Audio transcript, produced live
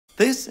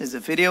This is a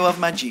video of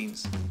my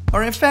jeans.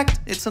 Or in fact,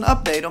 it's an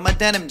update on my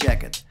denim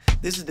jacket.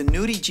 This is the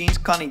Nudie Jeans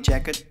Conny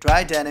Jacket,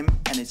 dry denim,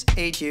 and it's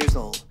 8 years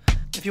old.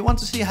 If you want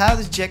to see how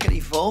this jacket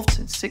evolved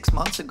since 6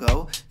 months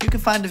ago, you can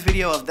find a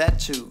video of that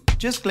too.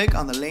 Just click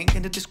on the link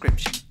in the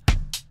description.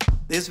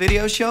 This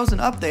video shows an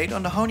update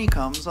on the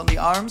honeycombs on the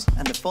arms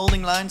and the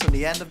folding lines on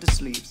the end of the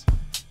sleeves.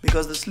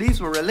 Because the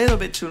sleeves were a little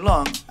bit too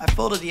long, I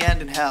folded the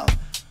end in half,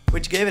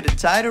 which gave it a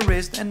tighter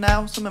wrist and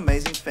now some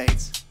amazing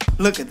fades.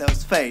 Look at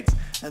those fades,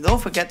 and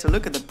don't forget to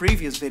look at the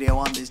previous video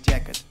on this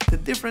jacket. The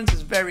difference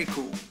is very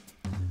cool.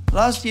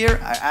 Last year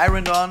I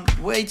ironed on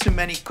way too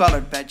many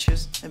colored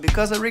patches, and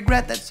because I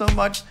regret that so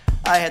much,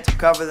 I had to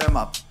cover them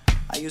up.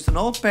 I used an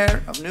old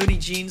pair of Nudie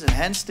jeans and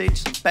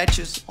hand-stitched some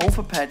patches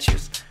over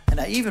patches, and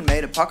I even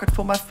made a pocket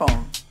for my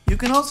phone. You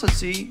can also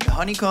see the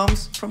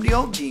honeycombs from the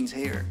old jeans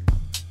here.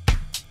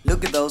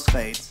 Look at those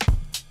fades.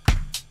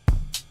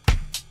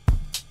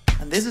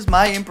 And this is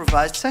my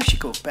improvised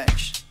sashiko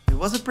patch. It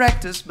was a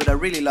practice, but I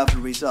really love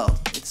the result.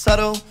 It's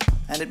subtle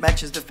and it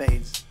matches the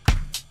fades.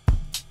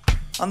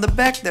 On the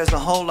back there's a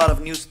whole lot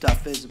of new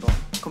stuff visible,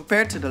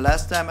 compared to the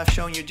last time I've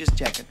shown you this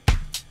jacket.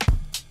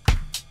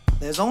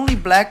 There's only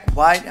black,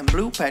 white and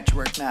blue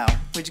patchwork now,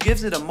 which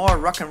gives it a more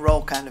rock and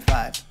roll kind of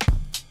vibe.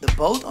 The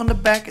boat on the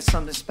back is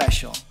something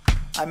special.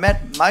 I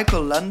met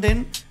Michael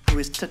London, who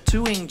is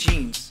tattooing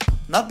jeans.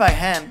 Not by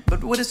hand,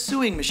 but with a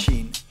sewing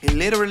machine. He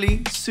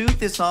literally sewed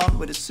this on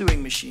with a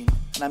sewing machine,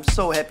 and I'm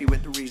so happy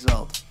with the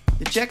result.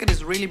 The jacket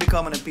is really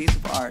becoming a piece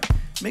of art.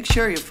 Make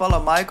sure you follow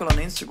Michael on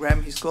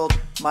Instagram, he's called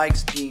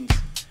Mike's Jeans.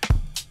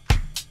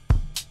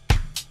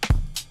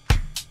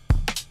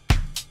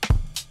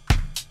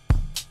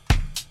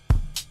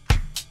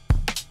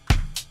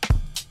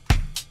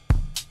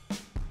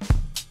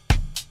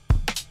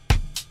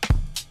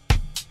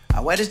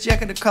 I wear this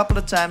jacket a couple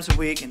of times a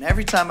week, and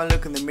every time I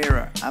look in the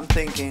mirror, I'm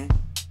thinking,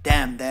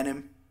 damn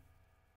denim.